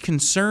biggest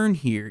concern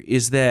here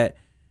is that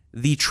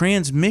the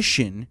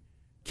transmission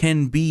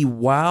can be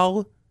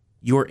while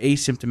you're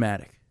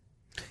asymptomatic.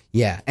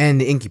 Yeah, and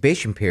the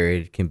incubation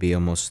period can be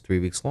almost 3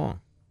 weeks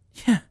long.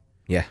 Yeah.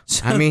 Yeah.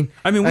 So,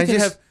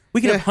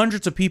 we could have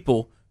hundreds of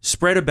people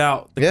spread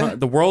about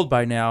the world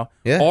by now,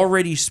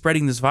 already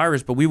spreading this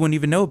virus, but we wouldn't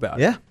even know about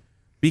it. Yeah.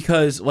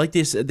 Because, like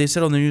they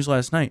said on the news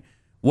last night,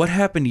 what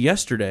happened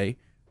yesterday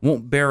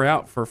won't bear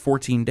out for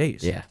 14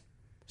 days. Yeah.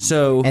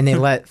 So and they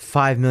let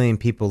 5 million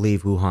people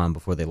leave Wuhan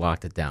before they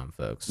locked it down,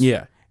 folks.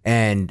 Yeah.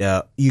 And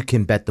you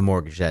can bet the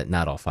mortgage that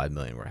not all 5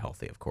 million were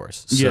healthy, of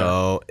course.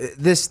 So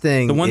this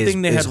thing, the one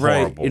thing they had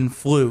horrible. right in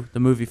Flu, the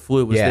movie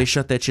Flu, was they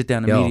shut that shit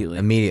down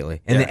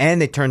immediately.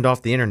 And they turned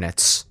off the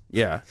internets.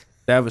 Yeah,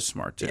 that was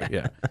smart too.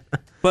 Yeah.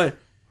 But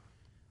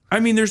I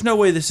mean, there's no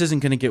way this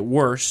isn't going to get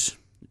worse.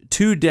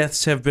 2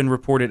 deaths have been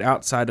reported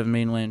outside of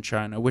mainland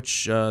China,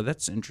 which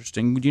that's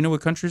interesting. Do you know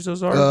what countries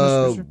those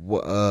are?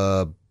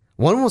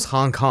 One was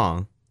Hong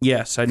Kong.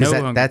 Yes, I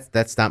know.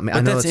 That's not. But I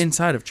know that's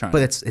inside of China.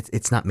 But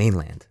it's not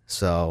mainland.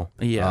 So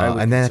yeah,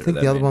 and then I think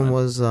the other one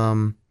was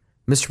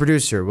Mr.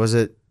 Producer. Was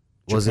it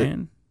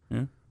Japan?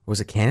 Was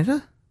it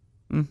Canada?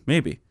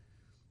 Maybe.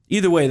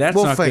 Either way, that's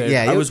not good.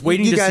 Yeah, I was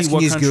waiting to see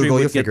what country Google,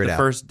 would get the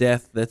first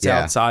death that's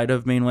outside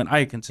of mainland.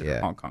 I consider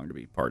Hong Kong to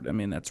be part. I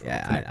mean, that's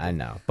I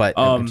know, but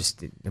I'm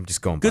just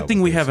going. Good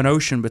thing we have an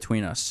ocean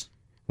between us.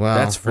 Well,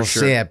 that's for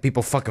sure. Yeah,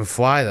 people fucking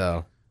fly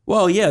though.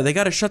 Well, yeah, they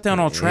got to shut down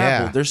all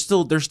travel. Yeah. They're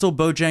still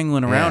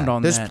bojangling around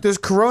on that. There's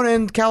Corona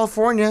in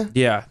California.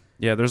 Yeah,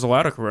 there's a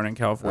lot of Corona in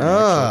California.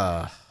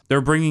 Actually.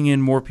 They're bringing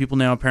in more people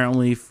now,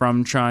 apparently,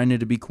 from China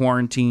to be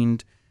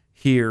quarantined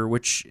here,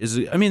 which is,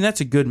 I mean, that's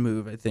a good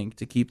move, I think,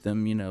 to keep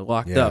them,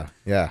 locked up.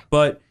 Yeah.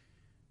 But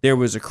there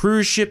was a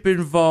cruise ship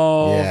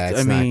involved. Yeah,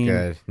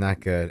 it's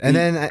not good. And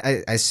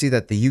then I see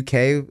that the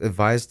UK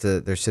advised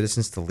their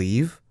citizens to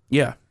leave.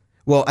 Yeah.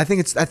 Well, I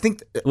think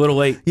a little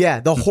late. Yeah,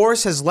 the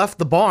horse has left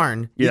the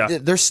barn. Yeah.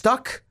 They're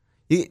stuck.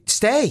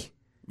 Stay.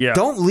 Yeah.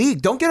 Don't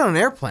leave. Don't get on an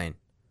airplane.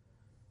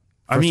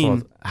 First of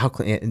all, how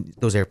clean?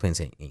 Those airplanes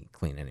ain't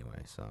clean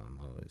anyway. So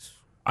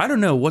I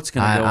don't know what's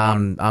going to go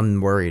on.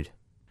 I'm worried.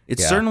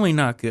 It's certainly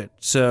not good.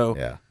 So,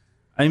 yeah.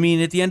 I mean,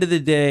 at the end of the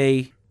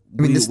day,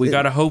 we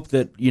got to hope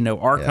that,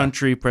 our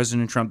country,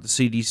 President Trump, the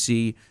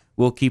CDC,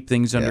 will keep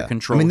things under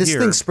control. I mean, this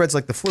here. thing spreads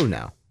like the flu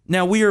now.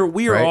 Now we are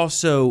right?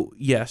 also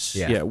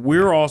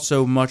we're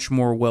also much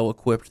more well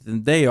equipped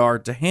than they are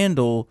to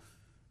handle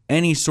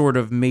any sort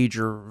of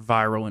major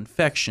viral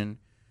infection.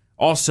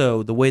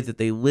 Also, the way that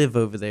they live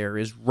over there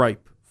is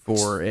ripe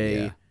for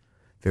an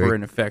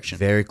infection.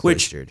 Very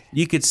cloistered. Which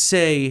you could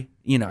say,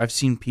 I've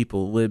seen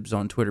libs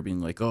on Twitter being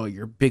like, "Oh,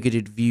 your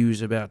bigoted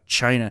views about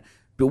China."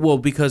 But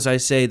because I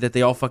say that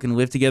they all fucking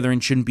live together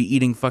and shouldn't be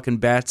eating fucking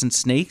bats and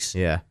snakes.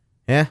 Yeah.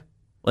 Yeah.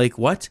 Like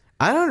what?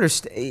 I don't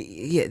understand.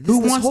 Yeah, who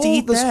wants to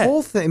eat this that?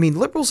 whole thing? I mean,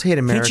 liberals hate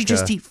America. Can't you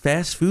just eat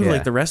fast food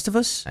like the rest of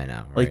us? I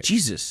know, right? Like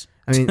Jesus.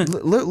 I mean,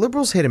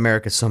 liberals hate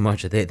America so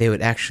much that they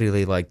would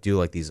actually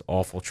do these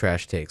awful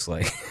trash takes.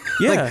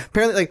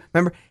 Apparently,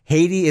 remember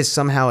Haiti is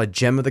somehow a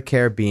gem of the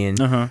Caribbean.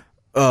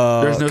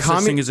 There's no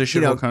such thing as a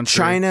shithole country.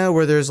 China,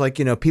 where there's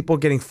people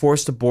getting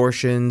forced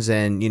abortions,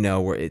 and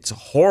where it's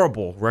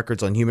horrible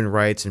records on human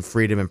rights and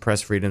freedom and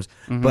press freedoms.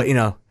 But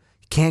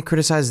can't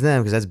criticize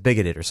them because that's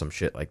bigoted or some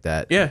shit like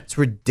that. Yeah. It's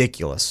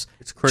ridiculous.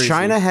 It's crazy.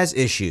 China has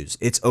issues.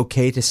 It's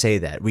okay to say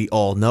that. We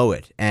all know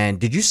it. And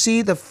did you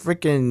see the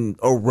freaking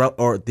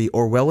the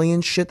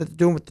Orwellian shit that they're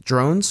doing with the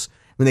drones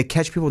when they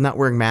catch people not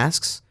wearing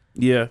masks?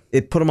 Yeah.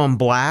 It put them on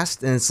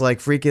blast, and it's like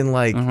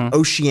freaking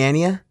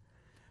Oceania.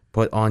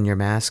 Put on your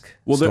mask.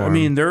 Well,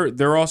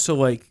 they're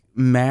also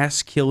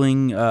mass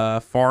killing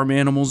farm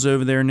animals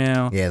over there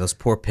now. Yeah, those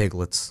poor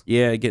piglets.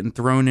 Yeah, getting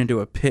thrown into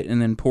a pit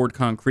and then poured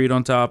concrete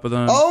on top of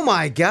them. Oh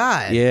my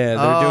God. Yeah,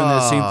 they're doing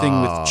the same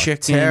thing with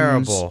chickens.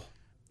 Terrible.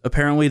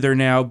 Apparently, they're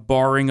now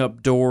barring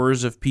up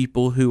doors of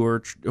people who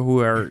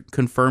are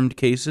confirmed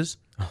cases,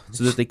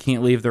 so that they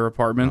can't leave their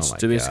apartments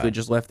to basically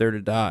just left there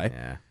to die.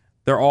 Yeah.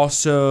 They're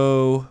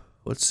also,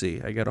 let's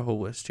see, I got a whole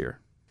list here.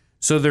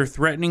 So they're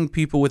threatening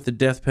people with the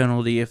death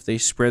penalty if they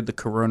spread the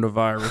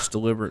coronavirus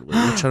deliberately,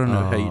 which I don't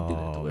know how you do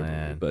that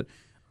deliberately, but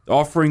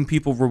offering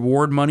people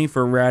reward money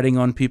for ratting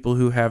on people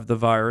who have the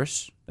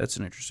virus. That's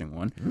an interesting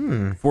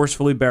one.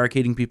 Forcefully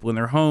barricading people in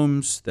their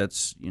homes.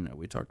 That's,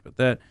 we talked about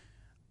that.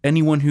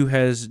 Anyone who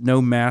has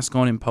no mask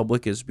on in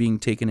public is being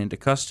taken into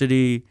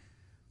custody.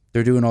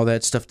 They're doing all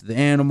that stuff to the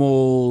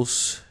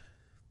animals.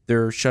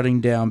 They're shutting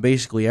down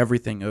basically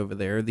everything over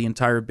there. The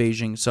entire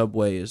Beijing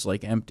subway is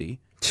empty.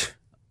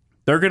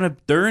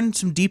 They're in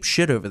some deep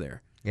shit over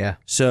there. Yeah.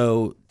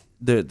 So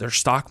their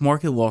stock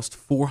market lost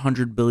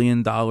 $400 billion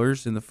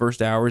in the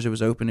first hours it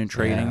was open and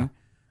trading. Yeah.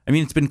 I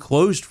mean, it's been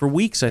closed for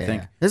weeks, I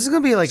think. This is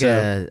going to be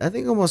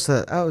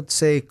I would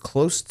say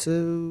close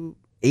to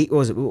 8,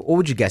 what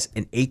would you guess,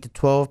 an 8 to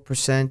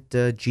 12%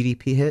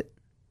 GDP hit?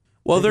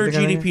 Well, their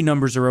GDP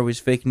numbers are always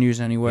fake news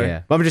anyway.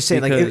 Yeah. But I'm just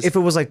saying, if it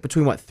was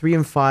between 3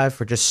 and 5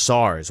 for just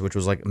SARS, which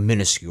was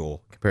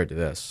minuscule compared to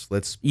this,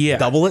 let's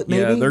double it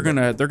maybe?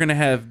 Yeah, they're gonna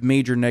have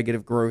major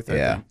negative growth, I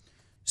think.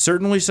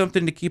 Certainly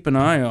something to keep an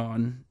eye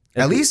on.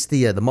 At least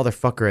the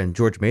motherfucker in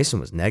George Mason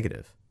was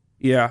negative.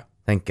 Yeah.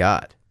 Thank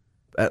God.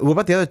 What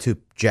about the other 2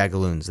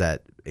 jagaloons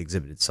that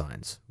exhibited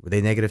signs? Were they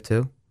negative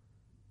too?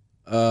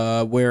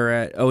 Where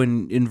at? Oh,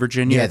 in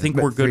Virginia. Yeah, I think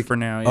we're good for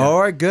now. Yeah. All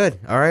right, good.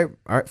 All right,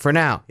 for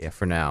now. Yeah,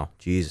 for now.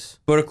 Jeez.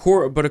 But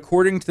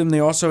according to them, they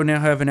also now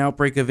have an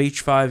outbreak of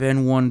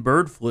H5N1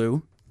 bird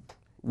flu,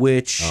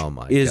 which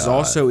is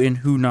also in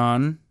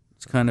Hunan.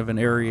 It's kind of an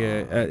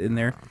area in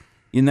there,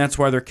 and that's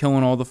why they're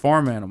killing all the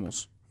farm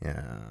animals.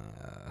 Yeah.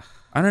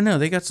 I don't know.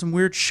 They got some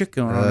weird shit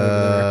going on over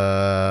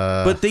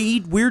there. But they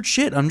eat weird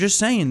shit. I'm just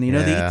saying. You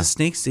know, they eat the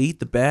snakes. They eat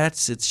the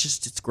bats.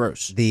 It's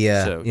gross.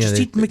 So just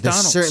eat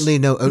McDonald's. There's certainly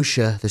no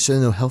OSHA. There's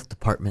certainly no health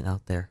department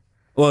out there.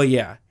 Well,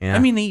 yeah. I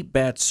mean, they eat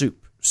bat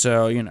soup.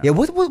 So, you know. Yeah,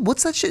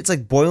 what's that shit? It's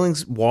like boiling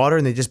water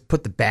and they just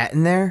put the bat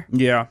in there?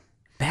 Yeah.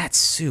 Bat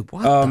soup.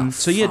 What the fuck?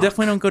 So, yeah,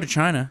 definitely don't go to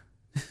China.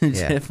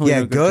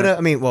 Go to,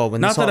 I mean, well,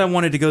 when not that I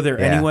wanted to go there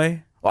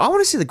anyway. Well, I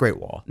want to see the Great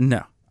Wall.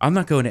 No, I'm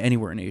not going to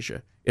anywhere in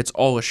Asia. It's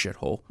all a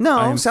shithole.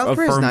 No, South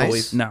Korea's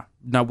nice.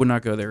 No, would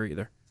not go there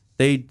either.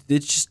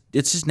 It's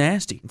just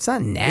nasty. It's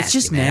not nasty. It's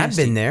just man.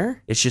 nasty. I've been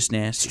there. It's just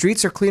nasty.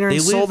 Streets are cleaner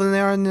and sold than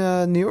they are in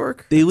New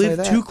York. They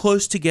live too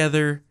close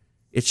together.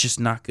 It's just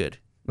not good.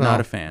 Well, not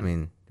a fan. I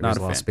mean, there's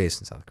a lot of space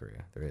in South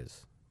Korea. There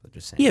is. I'm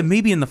just saying. Yeah,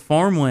 maybe in the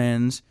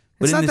farmlands,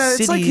 but in the cities,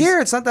 it's like here.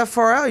 It's not that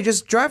far out. You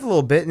just drive a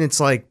little bit, and it's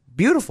like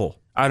beautiful.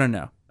 I don't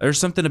know. There's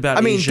something about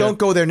Asia. I mean, Asia. don't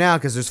go there now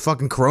because there's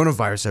fucking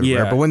coronavirus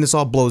everywhere. Yeah. But when this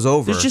all blows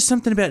over, there's just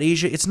something about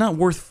Asia. It's not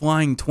worth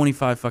flying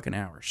 25 fucking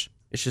hours.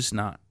 It's just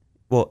not.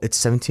 Well, it's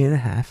 17 and a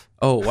half.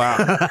 Oh, wow.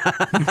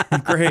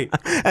 Great.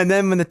 And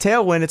then when the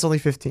tailwind, it's only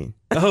 15.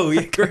 Oh,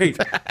 yeah, great.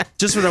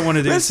 Just what I want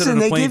to do. Listen, sit on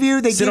a plane,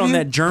 they give on you,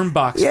 that germ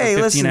box for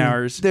 15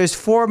 hours. There's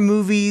 4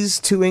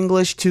 movies, 2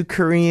 English, 2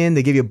 Korean.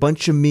 They give you a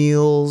bunch of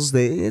meals.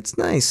 It's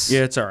nice.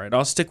 Yeah, it's all right.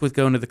 I'll stick with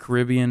going to the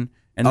Caribbean.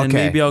 And then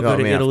maybe I'll go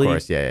to Italy. Of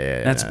course.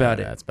 Yeah. That's about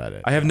it. That's about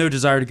it. I have no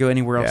desire to go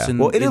anywhere else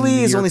in Italy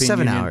in is only European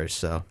 7 Union. hours,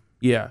 so.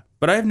 Yeah,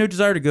 but I have no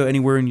desire to go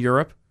anywhere in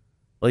Europe.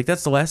 Like,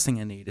 that's the last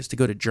thing I need, is to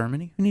go to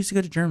Germany. Who needs to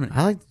go to Germany?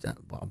 I like that.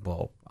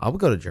 Well, I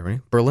would go to Germany.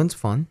 Berlin's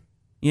fun.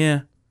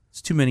 Yeah.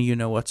 It's too many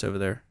you-know-whats over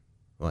there.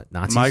 What,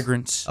 Nazis?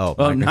 Migrants. Oh,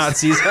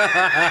 Nazis.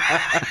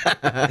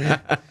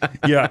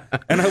 Yeah.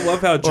 And I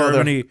love how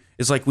Germany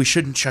is like, we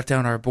shouldn't shut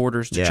down our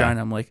borders to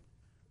China. I'm like,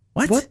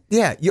 what?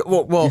 Yeah.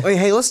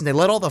 Hey, listen, they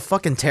let all the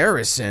fucking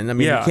terrorists in. I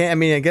mean, you can't. I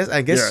mean, I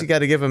guess you got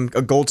to give them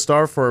a gold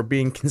star for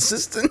being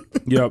consistent.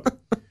 Yep.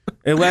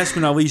 And last but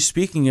not least,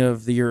 speaking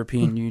of the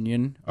European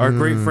Union, our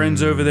great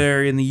friends over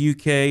there in the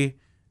UK,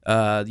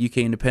 the UK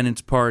Independence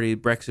Party,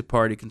 Brexit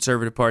Party,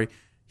 Conservative Party,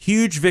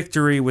 huge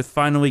victory with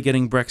finally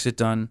getting Brexit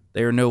done.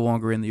 They are no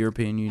longer in the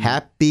European Union.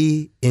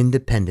 Happy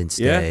Independence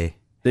Day.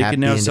 They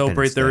can now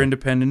celebrate their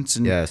independence.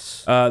 And,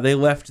 yes. They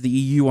left the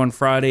EU on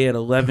Friday at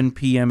 11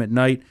 p.m. at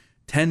night.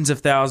 Tens of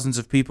thousands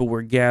of people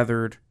were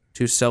gathered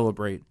to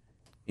celebrate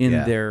in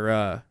their,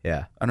 I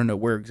don't know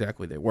where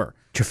exactly they were.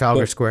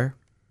 Trafalgar Square?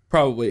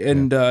 Probably.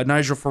 And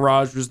Nigel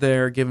Farage was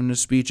there giving a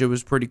speech. It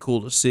was pretty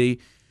cool to see.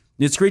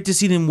 It's great to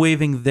see them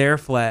waving their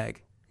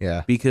flag.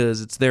 Yeah.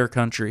 Because it's their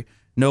country.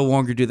 No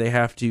longer do they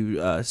have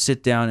to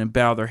sit down and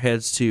bow their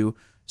heads to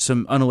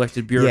some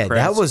unelected bureaucrats.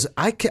 Yeah, that was...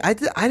 I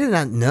did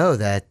not know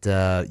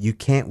that you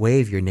can't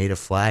wave your native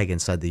flag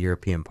inside the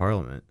European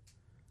Parliament.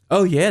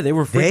 Oh, yeah. They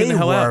were freaking the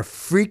hell out. They were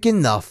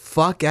freaking the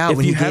fuck out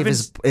when he gave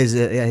his last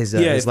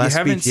speech. If you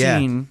haven't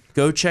seen,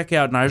 go check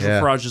out Nigel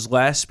Farage's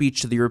last speech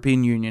to the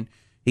European Union.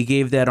 He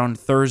gave that on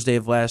Thursday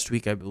of last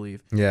week, I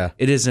believe. Yeah.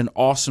 It is an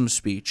awesome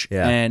speech.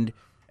 Yeah. And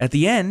at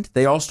the end,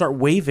 they all start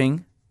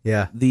waving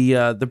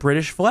the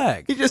British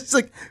flag. He just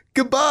like,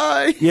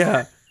 goodbye.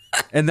 Yeah.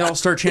 And they all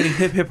start chanting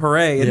hip hip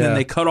hooray, and then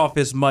they cut off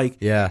his mic.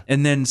 Yeah.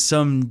 And then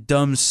some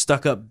dumb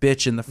stuck up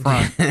bitch in the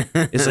front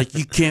is like,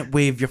 you can't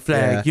wave your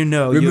flag. Yeah. You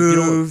know,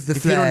 remove the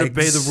if flags. you don't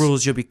obey the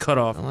rules, you'll be cut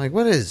off. I'm like,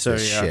 what is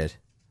this shit?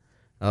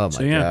 Oh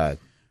my god.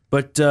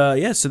 But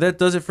so that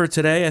does it for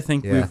today. I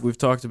think we've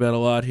talked about a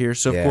lot here.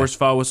 So of course,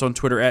 follow us on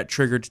Twitter at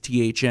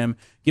TriggeredTHM.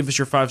 Give us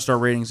your 5-star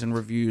ratings and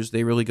reviews.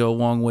 They really go a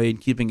long way in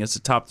keeping us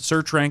atop the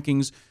search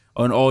rankings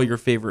on all your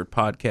favorite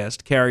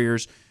podcast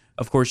carriers.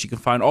 Of course, you can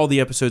find all the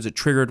episodes at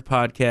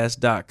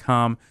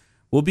triggeredpodcast.com.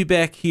 We'll be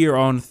back here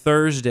on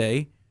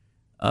Thursday.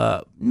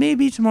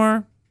 Maybe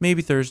tomorrow.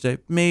 Maybe Thursday.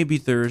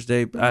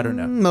 I don't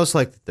know. Most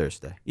likely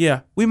Thursday.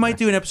 Yeah. We might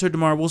do an episode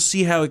tomorrow. We'll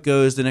see how it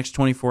goes the next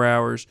 24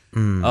 hours.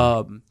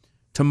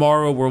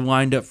 Tomorrow, we're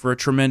lined up for a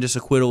tremendous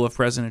acquittal of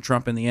President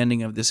Trump and the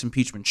ending of this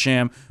impeachment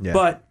sham.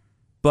 Yeah.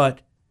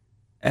 But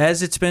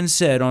as it's been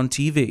said on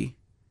TV,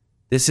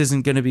 this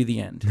isn't going to be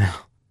the end. No.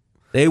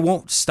 They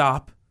won't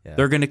stop. Yeah.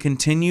 They're going to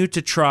continue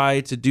to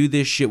try to do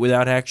this shit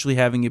without actually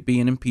having it be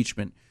an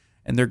impeachment.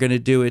 And they're going to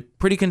do it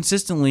pretty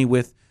consistently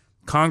with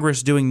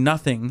Congress doing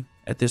nothing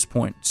at this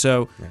point.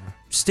 So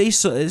stay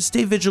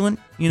vigilant.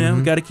 You know,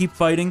 we got to keep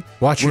fighting.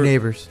 Watch your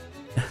neighbors.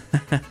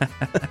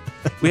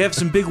 We have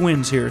some big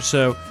wins here.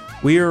 So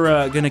we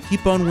are going to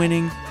keep on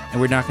winning, and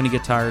we're not going to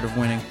get tired of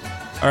winning.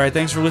 All right,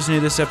 thanks for listening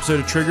to this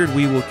episode of Triggered.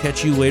 We will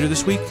catch you later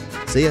this week.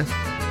 See ya.